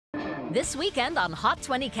This weekend on Hot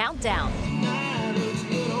 20 Countdown,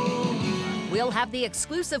 we'll have the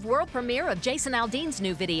exclusive world premiere of Jason Aldean's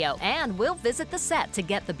new video, and we'll visit the set to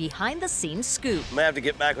get the behind-the-scenes scoop. I may have to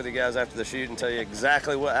get back with you guys after the shoot and tell you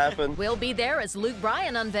exactly what happened. We'll be there as Luke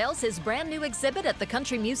Bryan unveils his brand new exhibit at the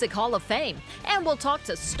Country Music Hall of Fame. And we'll talk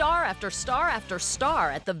to star after star after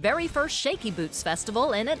star at the very first Shaky Boots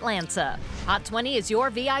Festival in Atlanta. Hot 20 is your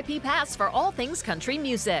VIP pass for all things country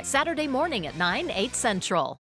music. Saturday morning at 9, 8 Central.